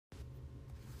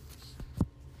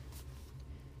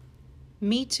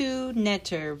Metu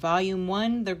Neter, Volume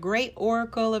 1, The Great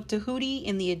Oracle of Tahuti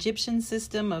in the Egyptian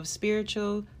System of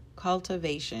Spiritual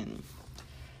Cultivation.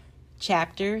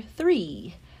 Chapter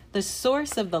 3, The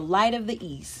Source of the Light of the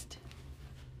East.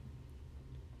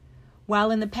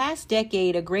 While in the past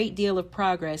decade a great deal of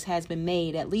progress has been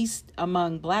made, at least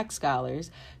among black scholars,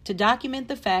 to document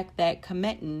the fact that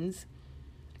Kemetans,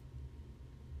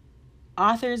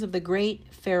 authors of the great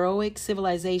pharaohic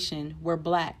civilization, were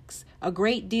blacks, a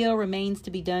great deal remains to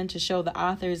be done to show the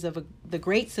authors of the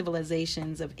great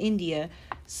civilizations of India,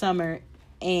 Sumer,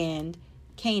 and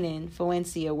Canaan,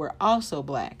 Phoenicia, were also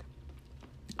black.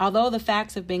 Although the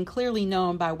facts have been clearly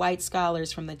known by white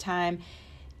scholars from the time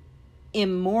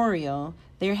immemorial,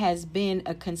 there has been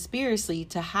a conspiracy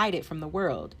to hide it from the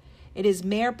world. It is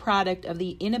mere product of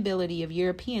the inability of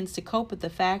Europeans to cope with the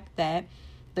fact that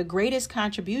the greatest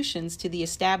contributions to the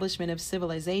establishment of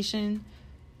civilization,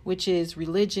 which is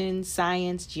religion,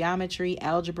 science, geometry,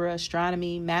 algebra,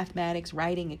 astronomy, mathematics,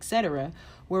 writing, etc.,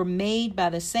 were made by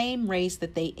the same race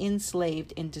that they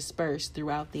enslaved and dispersed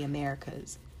throughout the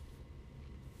Americas.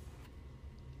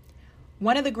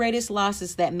 One of the greatest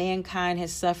losses that mankind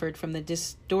has suffered from the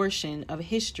distortion of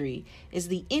history is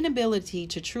the inability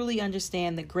to truly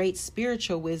understand the great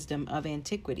spiritual wisdom of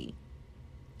antiquity.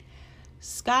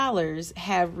 Scholars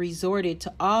have resorted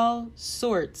to all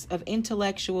sorts of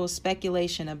intellectual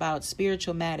speculation about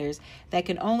spiritual matters that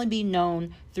can only be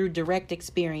known through direct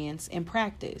experience and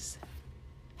practice.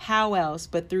 How else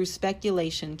but through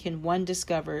speculation can one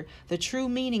discover the true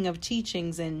meaning of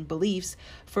teachings and beliefs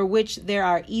for which there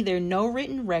are either no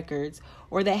written records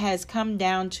or that has come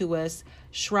down to us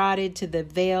shrouded to the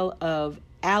veil of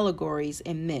allegories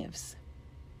and myths?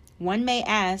 One may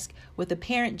ask with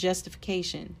apparent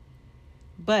justification,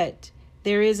 but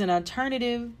there is an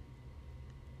alternative.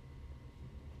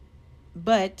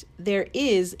 Once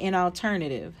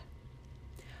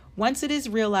it is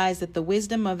realized that the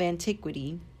wisdom of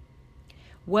antiquity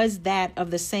was that of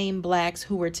the same blacks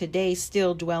who were today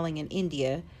still dwelling in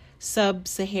India,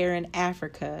 sub-Saharan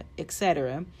Africa,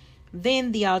 etc.,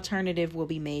 then the alternative will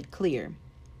be made clear.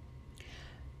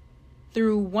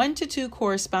 Through 1 to 2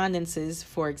 correspondences,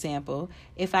 for example,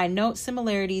 if I note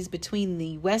similarities between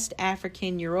the West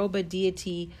African Yoruba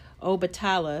deity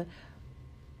Obatala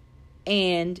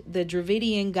and the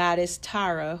Dravidian goddess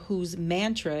Tara, whose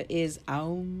mantra is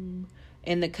Aum,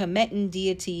 and the Kemetan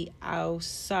deity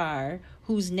Ausar,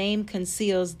 whose name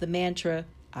conceals the mantra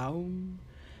Aum,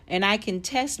 and I can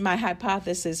test my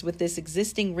hypothesis with this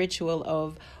existing ritual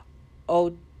of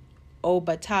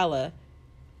Obatala,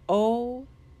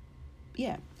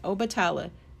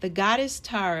 the goddess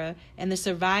Tara, and the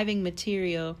surviving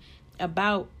material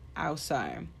about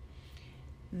Ausar.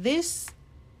 This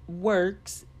work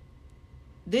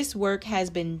has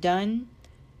been done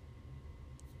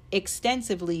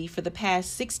extensively for the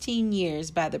past 16 years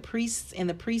by the priests and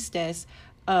the priestess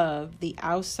of the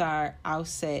Ausar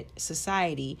Auset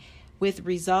Society, with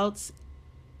results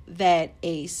that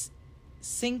a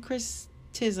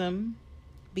syncretism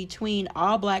between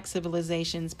all black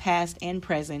civilizations, past and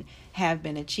present, have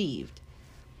been achieved.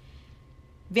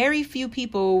 Very few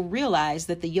people realize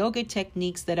that the yoga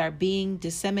techniques that are being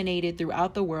disseminated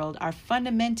throughout the world are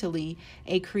fundamentally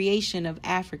a creation of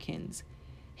Africans.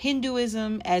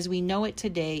 Hinduism, as we know it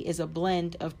today, is a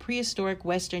blend of prehistoric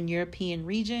Western European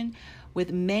region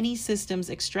with many systems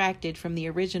extracted from the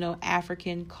original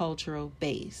African cultural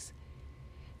base.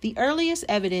 The earliest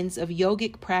evidence of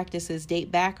yogic practices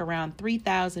date back around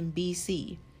 3000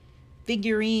 BC.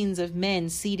 Figurines of men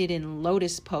seated in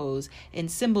lotus pose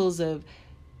and symbols of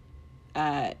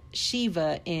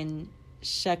Shiva in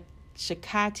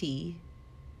Shakti,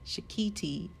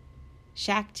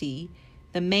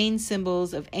 the main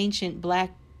symbols of ancient black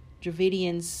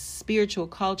Dravidian spiritual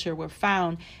culture, were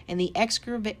found in the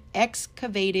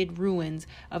excavated ruins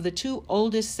of the 2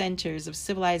 oldest centers of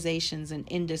civilizations in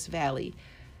Indus Valley,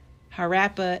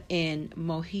 Harappa and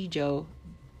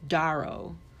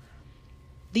Mohenjo-Daro.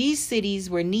 These cities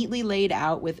were neatly laid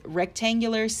out with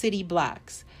rectangular city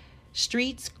blocks,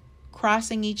 streets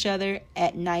crossing each other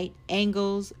at night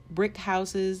angles, brick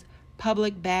houses,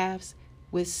 public baths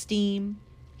with steam,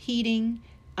 heating,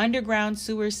 underground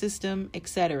sewer system,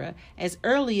 etc., as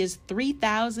early as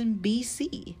 3000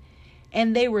 BC,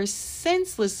 and they were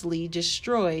senselessly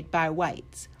destroyed by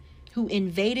whites, who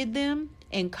invaded them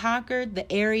and conquered the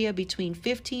area between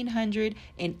 1500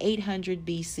 and 800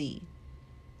 BC.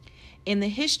 In the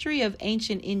history of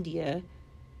ancient India,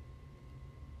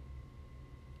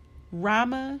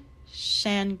 Rama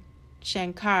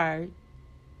Shankar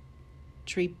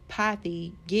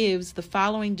Tripathi gives the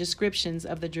following descriptions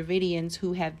of the Dravidians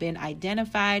who have been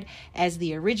identified as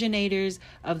the originators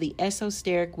of the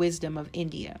esoteric wisdom of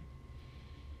India.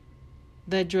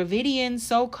 The Dravidians,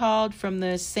 so called from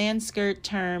the Sanskrit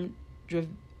term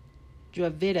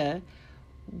Dravida,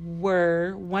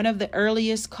 were one of the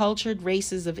earliest cultured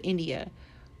races of India.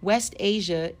 West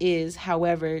Asia is,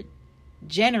 however,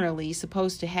 generally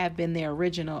supposed to have been their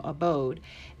original abode,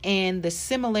 and the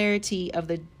similarity of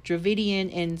the Dravidian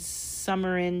and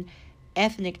Sumerian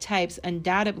ethnic types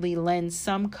undoubtedly lends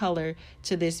some color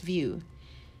to this view.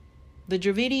 The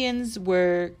Dravidians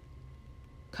were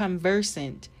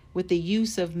conversant with the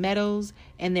use of metals,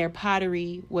 and their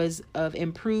pottery was of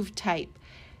improved type.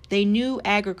 They knew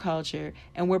agriculture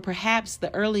and were perhaps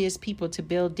the earliest people to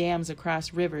build dams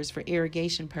across rivers for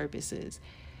irrigation purposes.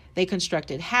 They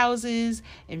constructed houses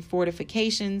and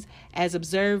fortifications. As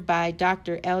observed by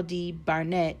Dr. L.D.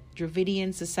 Barnett,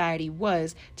 Dravidian society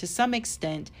was, to some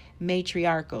extent,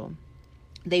 matriarchal.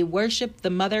 They worshipped the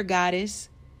mother goddess.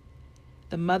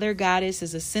 The mother goddess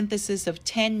is a synthesis of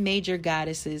 10 major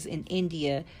goddesses in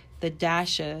India, the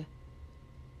Dasha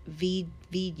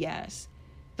Vidyas.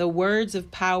 The words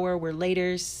of power were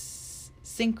later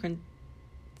syncretized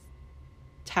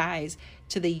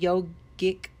to the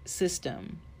yogic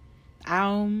system.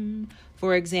 Aum,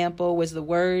 for example, was the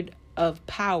word of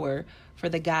power for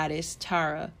the goddess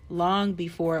Tara long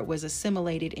before it was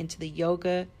assimilated into the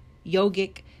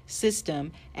yogic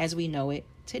system as we know it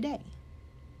today.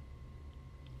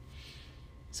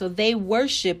 So they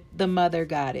worship the mother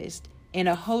goddess and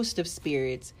a host of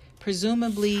spirits.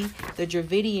 Presumably, the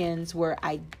Dravidians were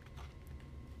identical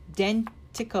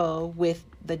with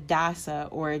the Dasa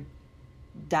or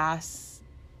Dasers.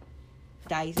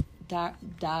 I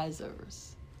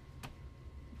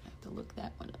have to look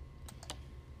that one up.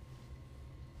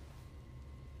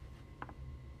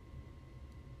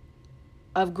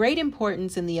 Of great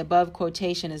importance in the above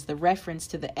quotation is the reference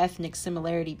to the ethnic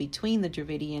similarity between the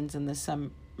Dravidians and the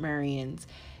Sumerians,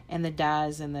 and the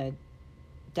Das and the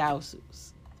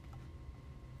Dausus.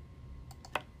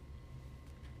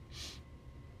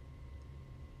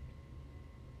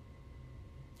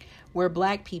 Were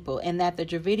black people, and that the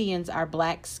Dravidians are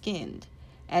black-skinned.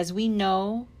 As we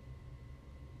know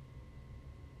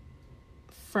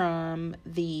from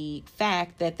the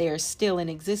fact that they are still in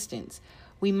existence,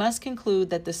 we must conclude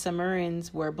that the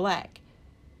Sumerians were black.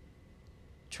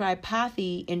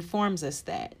 Tripathi informs us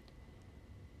that.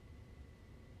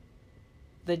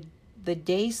 The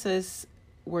Dasas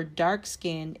were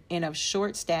dark-skinned and of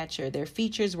short stature. Their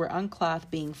features were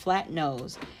unclothed, being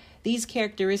flat-nosed. These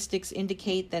characteristics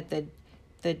indicate that the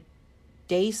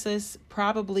Dasas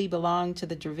probably belonged to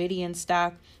the Dravidian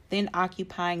stock, then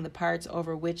occupying the parts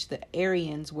over which the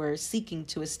Aryans were seeking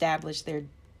to establish their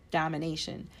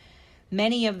domination.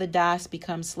 Many of the Das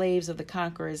become slaves of the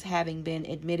conquerors, having been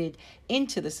admitted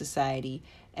into the society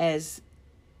as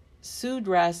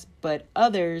Sudras, but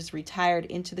others retired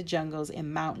into the jungles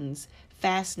and mountains,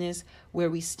 fastnesses,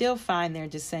 where we still find their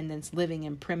descendants living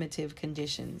in primitive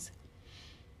conditions.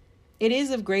 It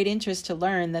is of great interest to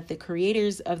learn that the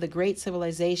creators of the great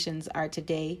civilizations are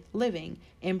today living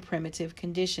in primitive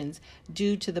conditions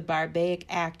due to the barbaric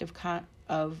act of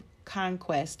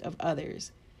conquest of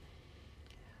others.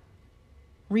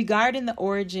 Regarding the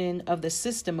origin of the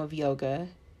system of yoga,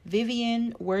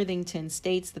 Vivian Worthington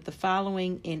states that the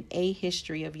following in A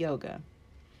History of Yoga.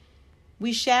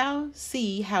 We shall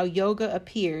see how yoga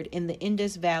appeared in the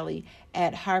Indus Valley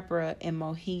at Harpara and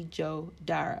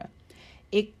Mohenjo-daro.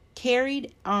 It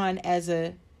carried on as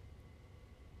a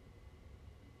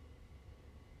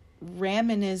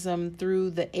Brahmanism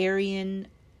through the Aryan,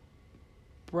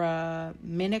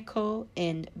 Brahminical,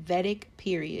 and Vedic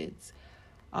periods.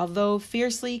 Although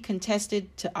fiercely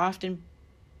contested to often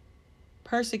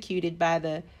persecuted by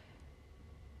the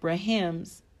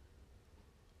Brahmins,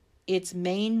 its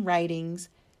main writings,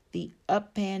 the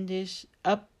Upanishads,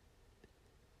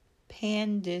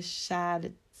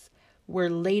 were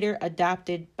later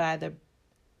adopted by the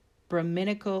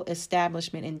Brahminical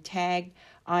establishment and tagged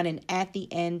on and at the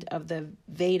end of the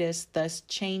Vedas, thus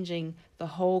changing the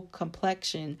whole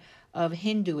complexion of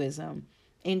Hinduism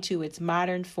into its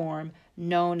modern form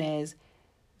known as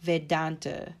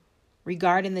Vedanta.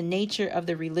 Regarding the nature of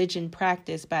the religion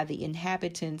practiced by the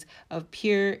inhabitants of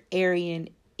pure Aryan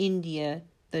India,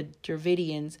 the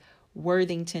Dravidians,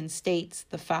 Worthington states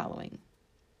the following.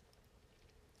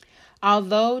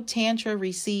 Although Tantra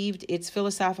received its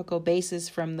philosophical basis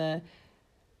from the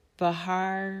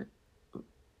Vajrayana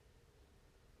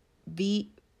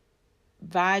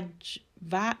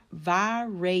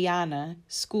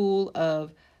school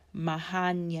of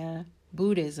Mahayana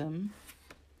Buddhism,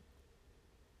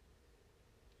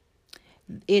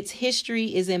 Its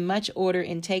history is in much order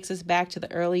and takes us back to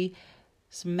the early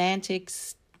semantic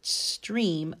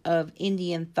stream of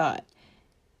Indian thought.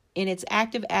 In its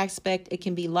active aspect, it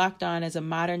can be looked on as a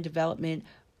modern development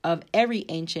of every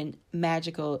ancient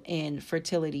magical and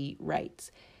fertility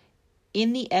rites.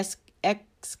 In the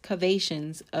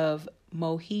excavations of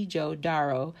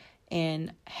Mohenjo-Daro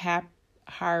and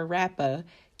Harappa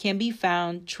can be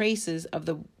found traces of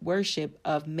the worship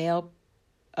of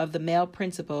the male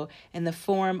principle in the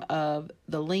form of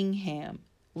the lingam,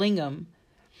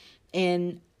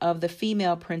 and of the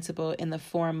female principle in the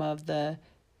form of the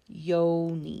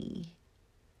yoni.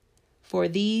 For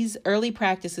these early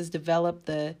practices developed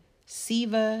the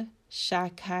Siva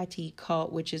Shakti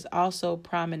cult, which is also a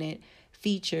prominent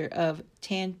feature of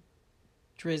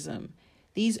Tantrism.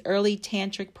 These early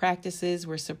tantric practices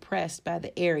were suppressed by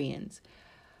the Aryans.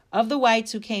 Of the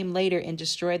whites who came later and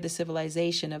destroyed the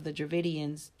civilization of the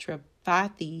Dravidians,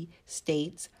 Tripathi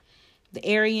states, the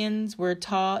Aryans were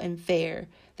tall and fair.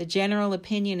 The general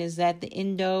opinion is that the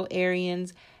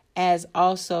Indo-Aryans, as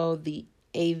also the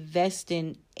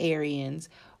Avestan Aryans,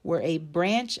 were a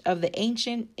branch of the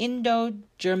ancient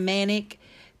Indo-Germanic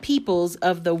peoples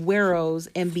of the Weros,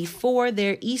 and before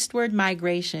their eastward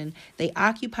migration, they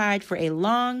occupied for a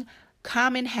long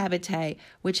common habitat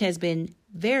which has been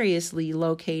variously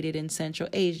located in Central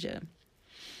Asia.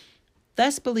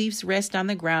 Thus, beliefs rest on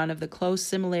the ground of the close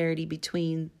similarity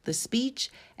between the speech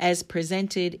as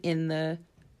presented in the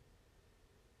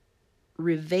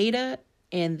Rigveda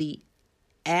and the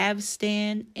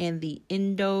Avestan and the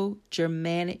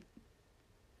Indo-Germanic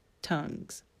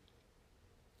tongues.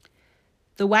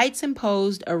 The whites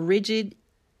imposed a rigid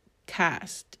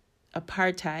caste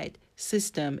apartheid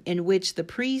system in which the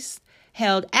priests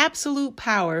held absolute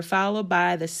power, followed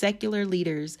by the secular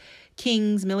leaders,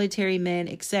 kings, military men,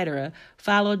 etc.,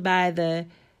 followed by the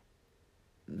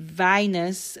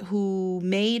Vainas, who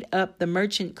made up the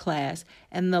merchant class,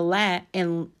 and the last,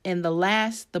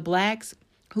 the blacks,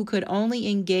 who could only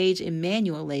engage in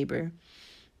manual labor.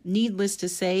 Needless to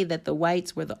say that the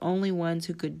whites were the only ones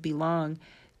who could belong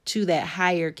to that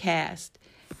higher caste,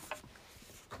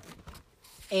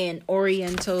 and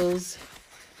Orientals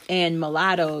and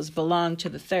mulattoes belonged to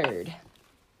the third.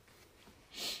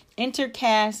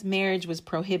 Intercaste marriage was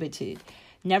prohibited.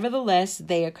 Nevertheless,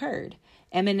 they occurred.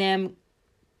 Eminem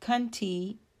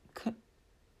Kunte,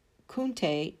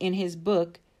 in his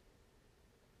book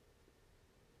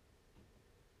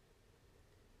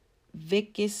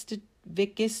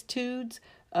Vicissitudes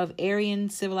of Aryan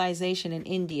Civilization in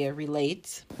India,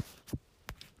 relates,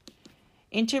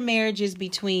 intermarriages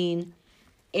between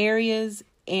Aryas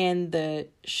and the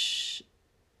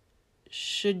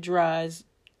Shudras,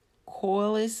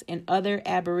 Koalas, and other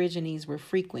aborigines were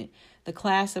frequent. The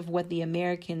class of what the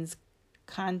Americans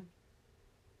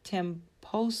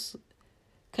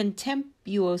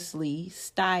contemptuously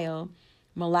style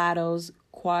mulattoes,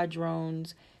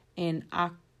 quadrones, and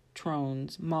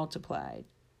octrones multiplied.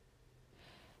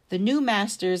 The new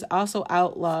masters also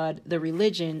outlawed the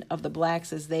religion of the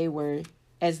blacks as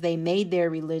they made their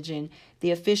religion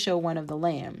the official one of the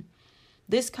land.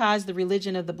 This caused the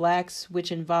religion of the blacks,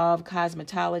 which involved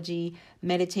cosmetology,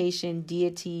 meditation,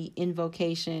 deity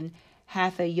invocation,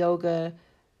 hatha yoga,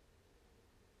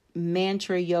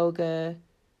 mantra yoga,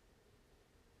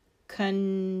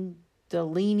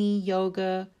 kundalini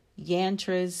yoga,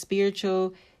 yantras,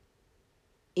 spiritual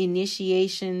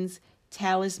initiations,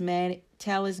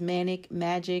 talismanic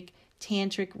magic,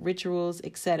 tantric rituals,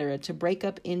 etc., to break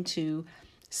up into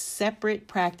separate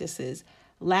practices,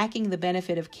 lacking the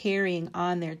benefit of carrying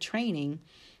on their training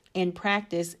and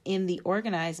practice in the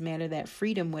organized manner that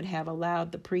freedom would have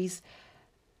allowed the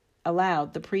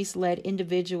priest-led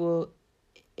individual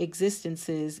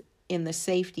existences in the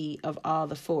safety of all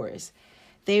the forest.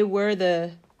 They were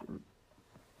the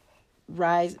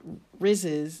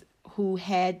Rizes who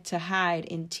had to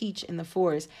hide and teach in the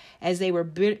forest, as they were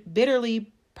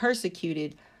bitterly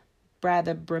persecuted by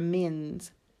the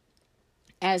Brahmins.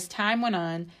 As time went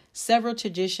on, several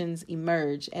traditions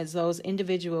emerged as those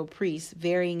individual priests,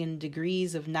 varying in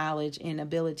degrees of knowledge and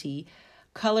ability,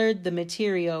 colored the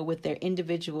material with their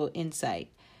individual insight,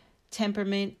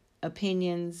 temperament,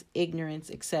 opinions,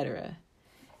 ignorance, etc.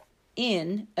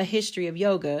 In A History of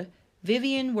Yoga,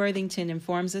 Vivian Worthington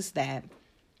informs us that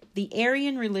the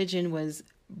Aryan religion was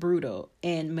brutal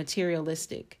and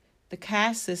materialistic. The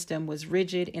caste system was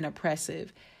rigid and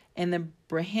oppressive, and the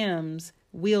Brahmins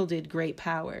wielded great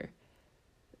power.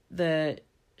 The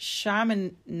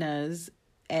Shamanas,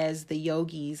 as the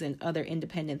yogis and other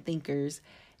independent thinkers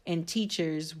and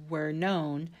teachers were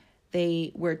known,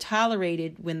 they were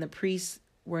tolerated when the priests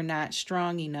were not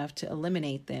strong enough to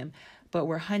eliminate them, but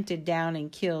were hunted down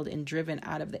and killed and driven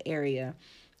out of the area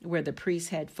where the priests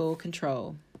had full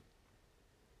control.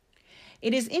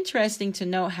 It is interesting to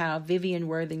note how Vivian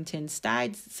Worthington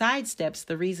sidesteps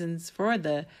the reasons for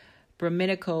the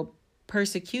Brahminical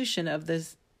persecution of the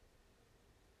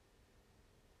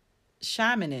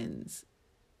shamans.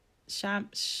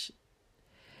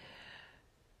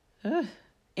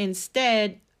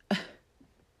 Instead,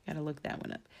 gotta look that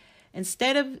one up.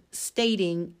 Instead of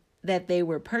stating that they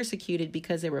were persecuted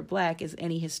because they were black, as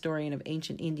any historian of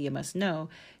ancient India must know,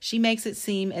 she makes it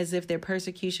seem as if their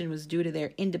persecution was due to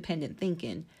their independent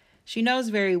thinking. She knows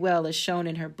very well, as shown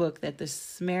in her book, that the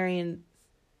Shamarans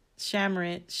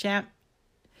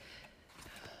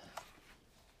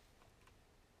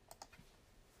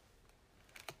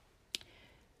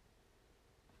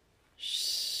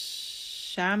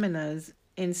Shamanas,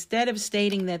 instead of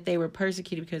stating that they were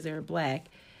persecuted because they were black,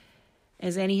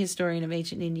 as any historian of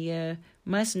ancient India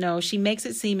must know, she makes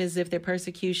it seem as if their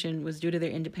persecution was due to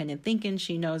their independent thinking.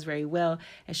 She knows very well,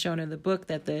 as shown in the book,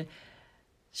 that the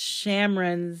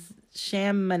Shamanas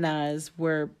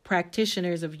were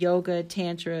practitioners of yoga,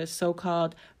 tantra,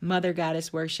 so-called mother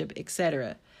goddess worship,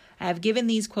 etc. I have given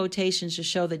these quotations to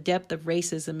show the depth of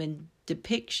racism and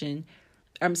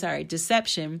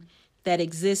deception that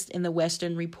exists in the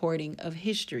Western reporting of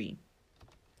history.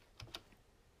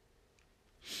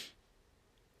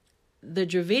 The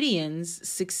Dravidians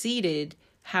succeeded,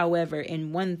 however,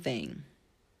 in one thing.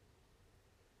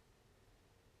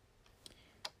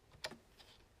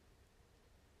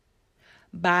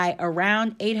 By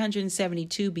around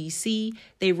 872 BC,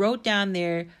 they wrote down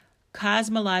their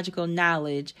cosmological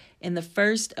knowledge in the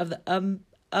first of the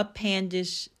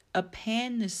Upanishads,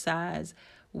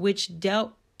 which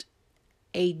dealt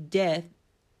a death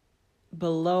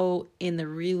below in the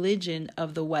religion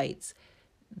of the whites,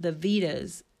 the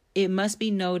Vedas. It must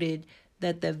be noted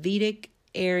that the Vedic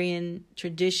Aryan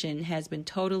tradition has been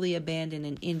totally abandoned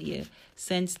in India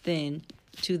since then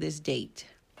to this date.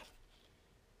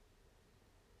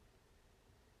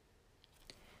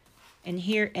 And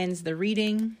here ends the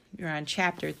reading. You're on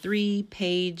chapter 3,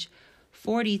 page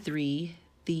 43,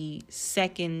 the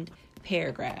second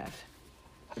paragraph.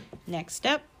 Next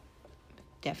up,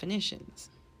 definitions.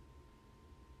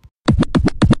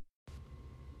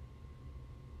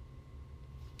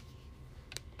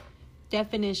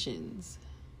 Definitions.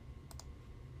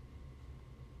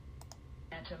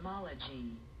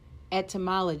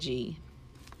 Etymology.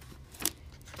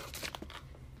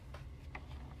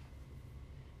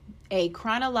 A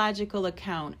chronological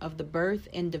account of the birth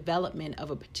and development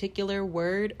of a particular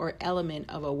word or element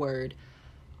of a word,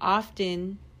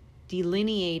 often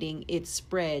delineating its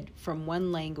spread from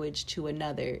one language to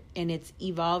another and its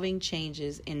evolving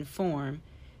changes in form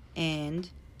and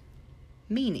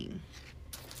meaning.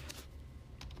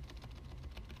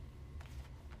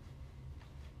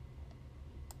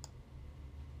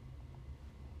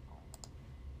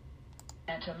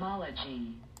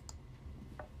 Etymology.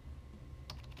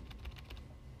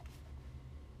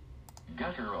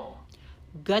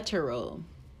 Guttural.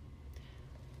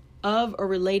 Of or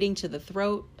relating to the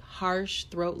throat, harsh,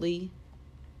 throatly.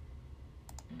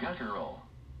 Guttural.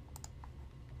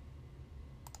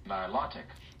 Nilotic.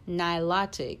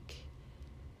 Nilotic.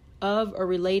 Of or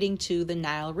relating to the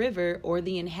Nile River or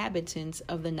the inhabitants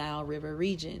of the Nile River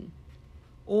region,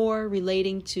 or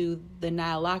relating to the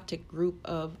Nilotic group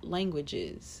of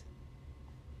languages.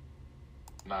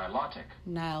 Nilotic.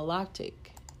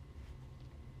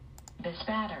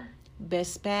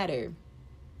 Bespatter.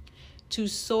 To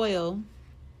soil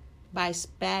by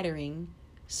spattering,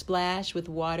 splash with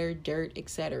water, dirt,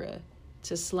 etc.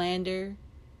 To slander.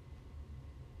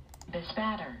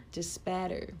 Despatter.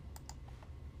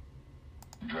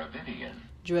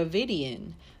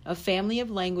 Dravidian. A family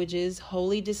of languages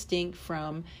wholly distinct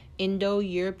from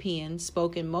Indo-European,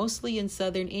 spoken mostly in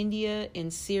southern India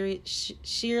and Sri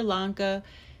Lanka,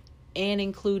 and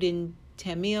including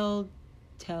Tamil,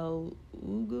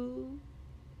 Telugu.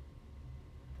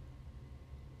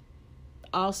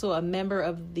 Also a member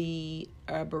of the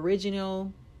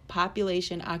Aboriginal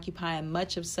population occupying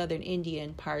much of southern India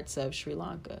and parts of Sri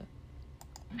Lanka.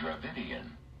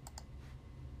 Dravidian.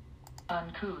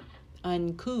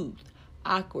 Uncouth,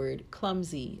 awkward,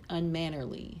 clumsy,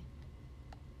 unmannerly.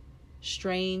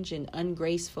 Strange and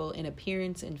ungraceful in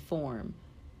appearance and form.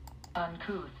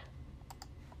 Uncouth.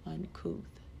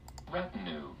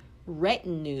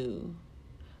 Retinue.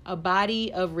 A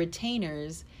body of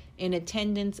retainers in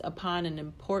attendance upon an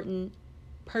important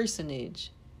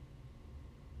personage.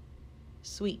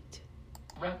 Suite.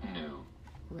 Retinue.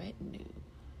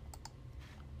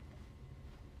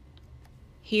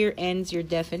 Here ends your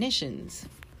definitions.